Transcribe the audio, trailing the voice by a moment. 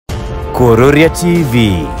Ngaruiya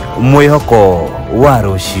TV, mwihoko wa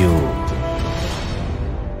ruciu.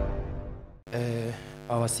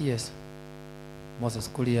 Our CS, Moses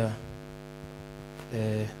Kulia,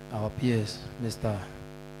 our PS, Mr.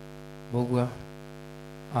 Bogwa,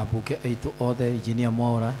 Abuke Eitu Ode, Engineer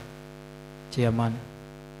Mora, Chairman,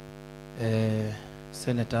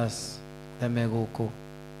 Senators, Emegoko,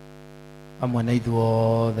 Amwanaidu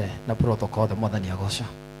Ode, na protocol the Modern Yagosha.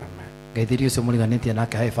 Gaithirio se muliganite na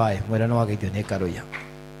high five, mwerano wa gaithio ne Ngaruiya.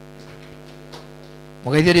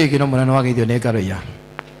 Mugaithirio kino mwerano wa gaithio ne Ngaruiya.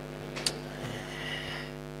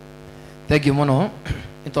 Thank you muno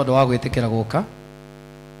nitondo wa gwitikira guka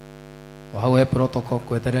wahawe protocol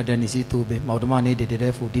kwetera Dennis Itube maundu ma ni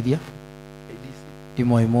ndire fundithia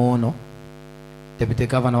ndimo muno Deputy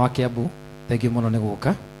Governor wa Kiambu. Thank you muno ni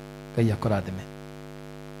guka Ngai akurathime.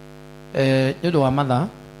 Nyondo wa matha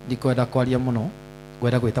ndikwenda kwaria muno,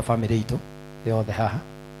 ngwenda gwita family itu yothe haha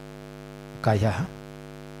kai haha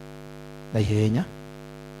na ihenya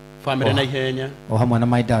family na ihenya o hamwe na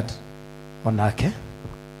my dad onake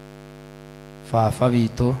baba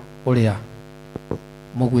witũ ũrĩa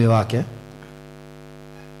mũguĩ wake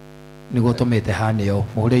nĩguo tũmĩte hanĩo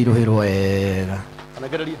mũhũrĩa irũhĩrwo wega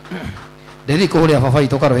ndĩthi kũhũrĩa baba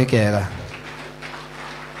witũ karũhĩ kega.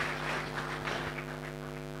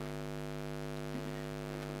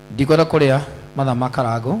 Ndikwenda kũrĩa matha ma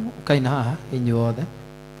karango ũkaina haha inyuothe.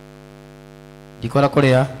 Ndikwenda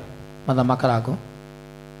kũrĩa matha ma karango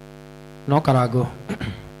no karango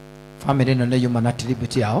family ĩno nĩ yuma na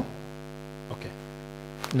tribute yao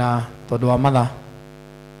na tondu wa matha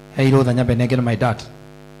heirwo tha nyambe nengere my dad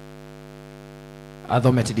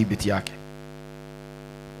athome tribute yake.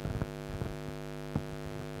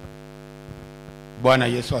 Bwana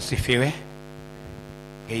Yesu asifiwe.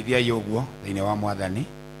 Geithia yoguo thiine wa mwathani.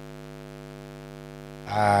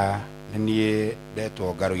 Niĩ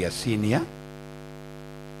ndetwo Ngaruiya senior,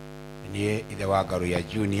 niĩ ithe wa Ngaruiya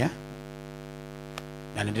junior,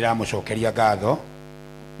 na nĩndĩramũcokeria ngatho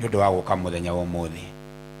nĩ ũndũ wa gũka mũthenya wa ũmũthĩ.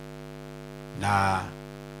 Na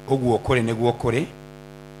ũguo kũrĩ nĩguo kũrĩ,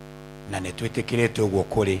 na nĩtwĩtĩkĩrĩte ũguo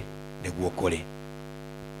kũrĩ nĩguo kũrĩ.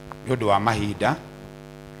 Nĩ ũndũ wa mahinda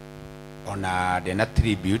ona ndĩna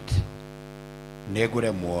tribute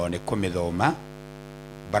nĩngũremwo nĩ kũmĩthoma,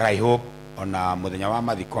 but I hope ona mũthenya wa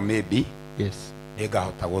mathiko maybe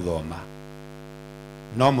nĩngahota gũthoma.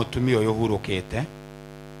 No mũtumia ũyũ ũhurũkĩte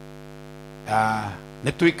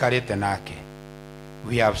nĩtũikarĩte nake.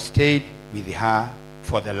 We have stayed with her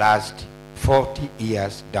for the last 40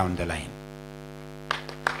 years down the line.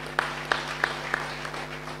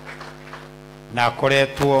 Na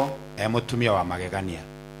akoretwo mutumia wa magegania.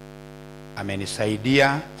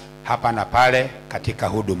 Amenisaidia hapa na pale katika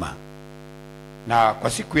huduma. Na kwa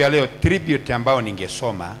siku ya leo tribute ambayo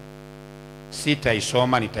ningesoma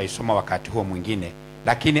sitaisoma, nitaisoma wakati huo mwingine.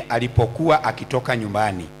 Lakini alipokuwa akitoka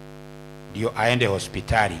nyumbani ndio aende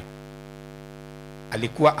hospitali,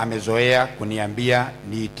 alikuwa amezoea kuniambia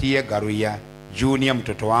niitie Ngaruiya junior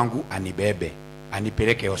mtoto wangu anibebe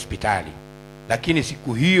anipeleke hospitali. Lakini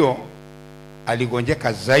siku hiyo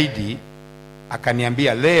aligonjeka zaidi,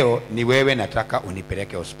 akaniambia leo ni wewe nataka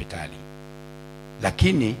unipeleke hospitali.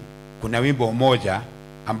 Lakini kuna wimbo mmoja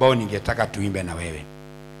ambao ningetaka tuimbe na wewe.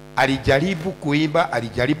 Alijaribu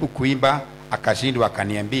kuimba akashindwa,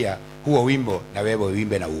 akaniambia huo wimbo na wewe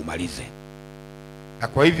uimbe na uumalize. Na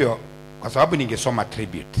kwa hivyo kwa sababu ningesoma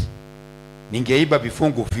tribute, ningeimba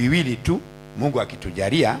vifungu viwili tu. Mungu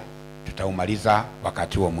akitujalia tutaumaliza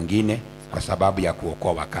wakati huo mwingine kwa sababu ya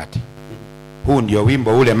kuokoa wakati. Huu ndio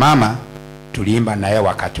wimbo ule mama tuliimba naye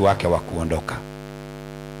wakati wake wa kuondoka.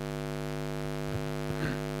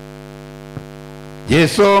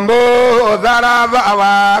 Yesu mutharaba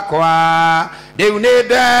wakwa riu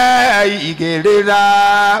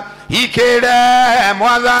nindeigirira ikire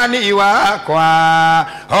mwathani wakwa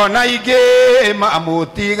ona ingi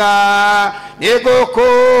mamutiga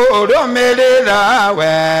nigukurumirira we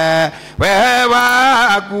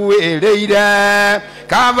waguĩrĩire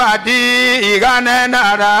kabadi igane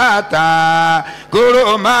na rata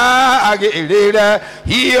ngũrũmagĩrĩre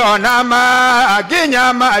hiona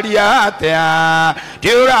manginya maria atia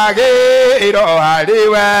ndiũragĩrwo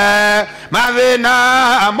harĩwe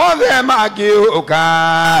mathĩna mothe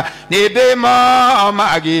mangĩũka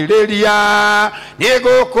nĩndĩmomagĩrĩria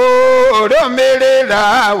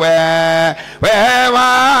nĩngũkũrũmĩrĩra we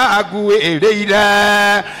waguĩrĩire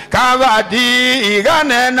kabadi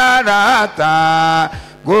igane na rata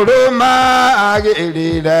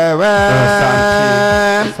ngũrũmagĩrĩre we.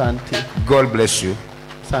 Asante. God bless you.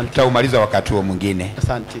 Asante. Tutaumaliza wakati huo mwingine.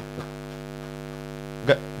 Asante.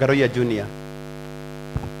 Ngaruiya Junior.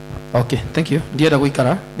 Okay, thank you. Ndienda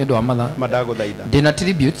guikara ni ndu wa matha. Madago thaitha. Ndina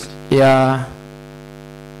tribute ya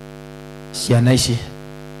ciana ici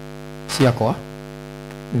ciakwa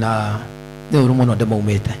na nĩ ũru mũno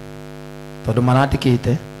ndĩmaumĩte tondũ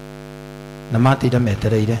marandĩkĩte na matinda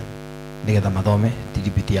metereire nĩgetha mathome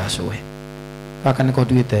tribute ya cũwe. Gaka nĩko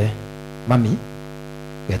nduĩte mami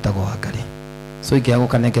getagwo Wangari, so ingĩaga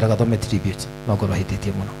gũkanengera gathome tribute no ngorwo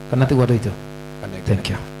ahĩtĩtie mũno, kana tiguo andũ aitũ. Thank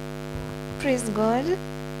you. Praise God.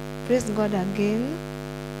 Praise God again.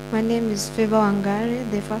 My name is Favor Wangari,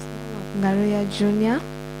 the first name of Ngaruiya Jr.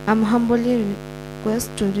 I'm humbly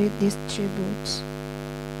requested to read this tribute.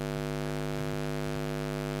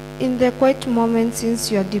 In the quiet moments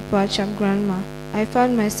since your departure, Grandma, I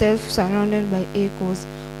found myself surrounded by echoes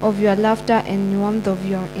of your laughter and warmth of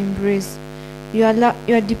your embrace.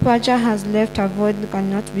 Your departure has left a void that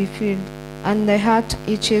cannot be filled, and the heart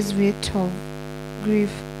itches with of grief.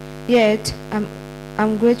 Yet,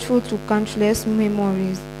 I'm grateful to countless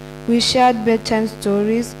memories. We shared bedtime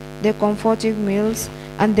stories, the comforting meals,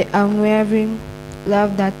 and the unwavering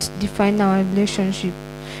love that define our relationship.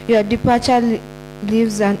 Your departure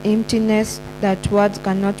leaves an emptiness that words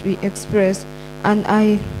cannot be expressed, and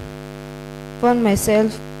I found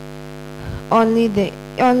myself only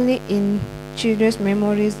in children's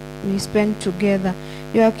memories we spent together.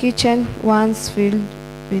 Your kitchen once filled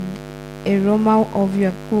with aroma of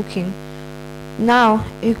your cooking, now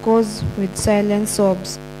echoes with silent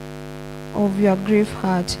sobs of your grief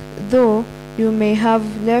heart. Though you may have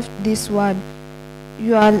left this world,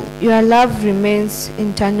 your love remains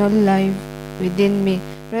eternally alive within me.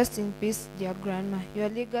 Rest in peace, dear Grandma. Your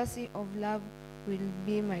legacy of love will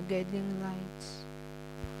be my guiding light.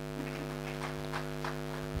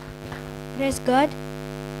 Praise God.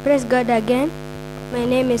 Praise God again. My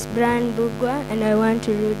name is Brian Bugwa, and I want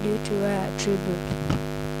to read you to a tribute.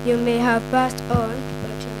 You may have passed on,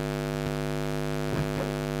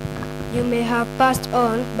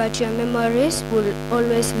 but your memories will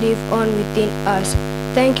always live on within us.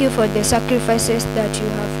 Thank you for the sacrifices that you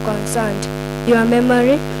have concerned. Your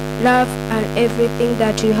memory, love, and everything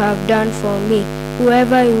that you have done for me.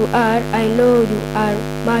 Whoever you are, I know you are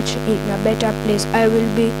much in a better place. I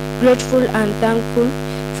will be grateful and thankful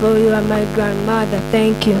for you are my grandmother.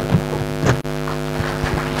 Thank you.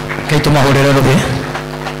 Kaito mahorero roge.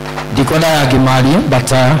 Dikona ya Gimari,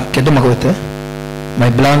 but kedo magote. My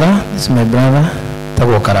brother, this is my brother.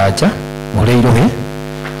 Tago Karacha, Moreiro he.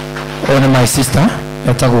 One my sister,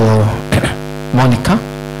 Tago Monica.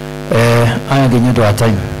 I am going to do a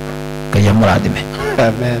time.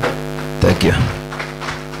 Amen. Thank you.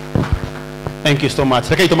 Thank you so much.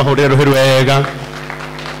 Kaito mahorero wega.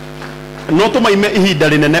 No tumaime ihinda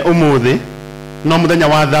rinene umuthi no muthenya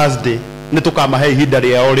wa Thursday ni tukamahe ihinda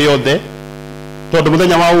ria riothe tondu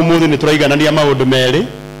muthenya wa umuthi ni turaiganania maundu meri.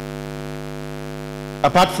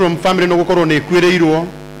 Apart from family no gukorwo ni kwiriirwo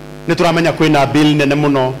ni turamenya kwina bill nene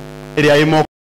muno iria imo